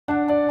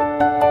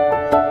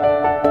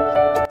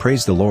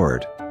Praise the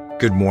Lord.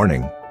 Good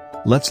morning.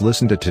 Let's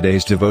listen to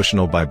today's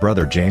devotional by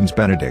Brother James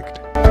Benedict.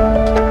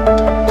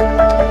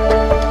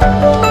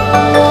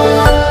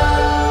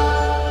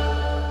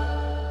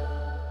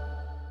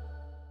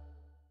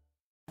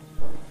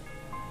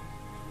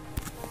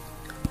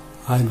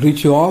 I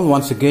greet you all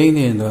once again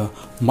in the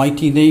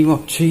mighty name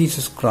of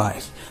Jesus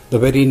Christ, the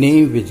very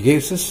name which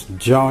gives us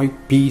joy,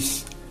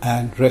 peace,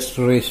 and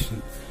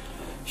restoration.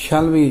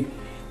 Shall we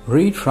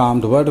read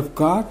from the Word of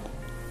God?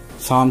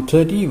 Psalm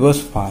 30 verse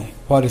 5.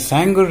 For his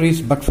anger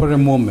is but for a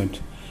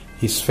moment,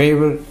 his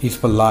favour is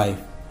for life.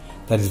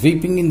 There is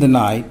weeping in the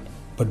night,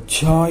 but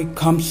joy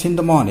comes in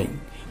the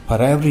morning.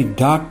 For every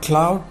dark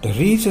cloud there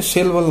is a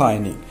silver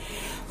lining.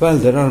 Well,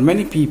 there are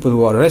many people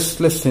who are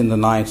restless in the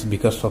nights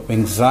because of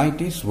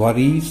anxieties,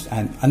 worries,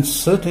 and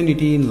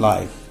uncertainty in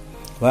life.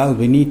 Well,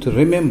 we need to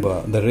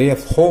remember the ray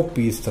of hope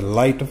is the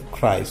light of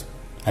Christ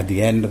at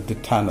the end of the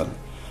tunnel.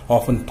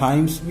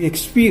 Oftentimes we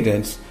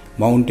experience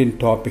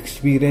mountaintop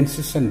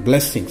experiences and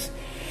blessings,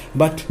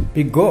 but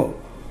we go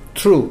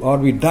through or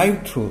we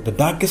dive through the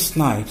darkest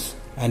nights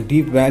and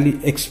deep valley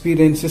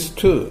experiences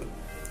too.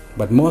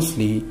 But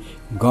mostly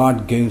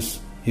God gives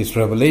His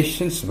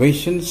revelations,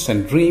 visions,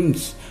 and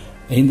dreams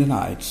in the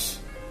nights.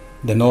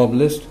 The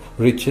noblest,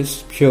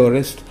 richest,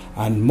 purest,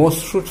 and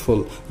most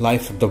fruitful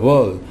lives of the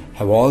world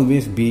have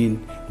always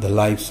been the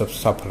lives of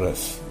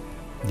sufferers.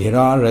 There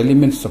are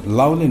elements of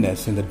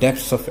loveliness in the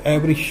depths of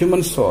every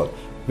human soul,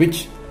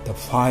 which the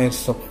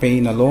fires of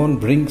pain alone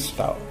brings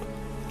out.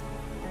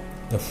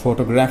 The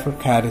photographer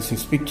carries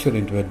his picture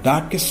into a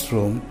darkest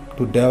room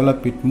to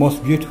develop it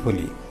most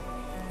beautifully.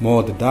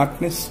 More the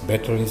darkness,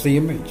 better is the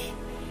image.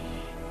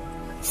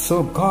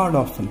 So God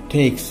often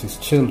takes His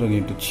children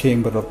into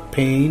chamber of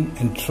pain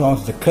and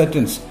draws the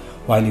curtains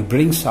while He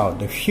brings out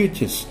the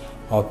futures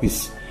of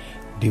His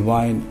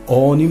divine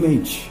own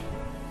image.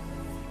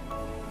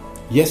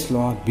 Yes,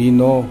 Lord, we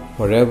know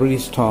for every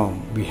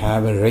storm we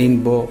have a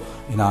rainbow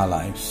in our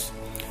lives.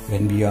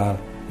 When we are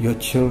your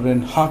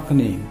children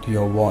hearkening to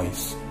your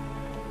voice,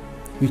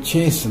 you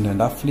chasten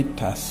and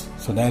afflict us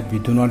so that we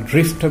do not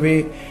drift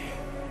away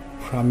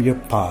from your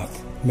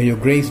path. May your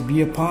grace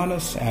be upon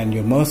us and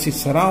your mercy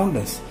surround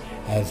us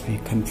as we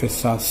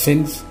confess our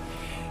sins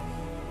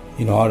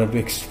in order to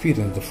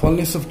experience the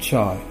fullness of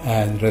joy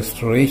and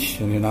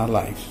restoration in our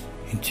lives.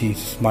 In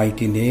Jesus'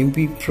 mighty name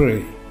we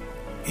pray.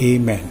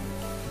 Amen.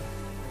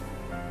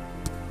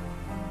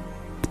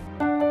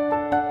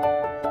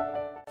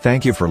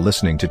 Thank you for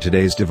listening to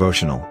today's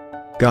devotional.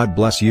 God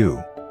bless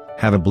you.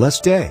 Have a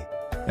blessed day.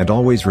 And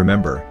always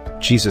remember,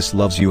 Jesus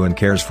loves you and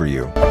cares for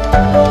you.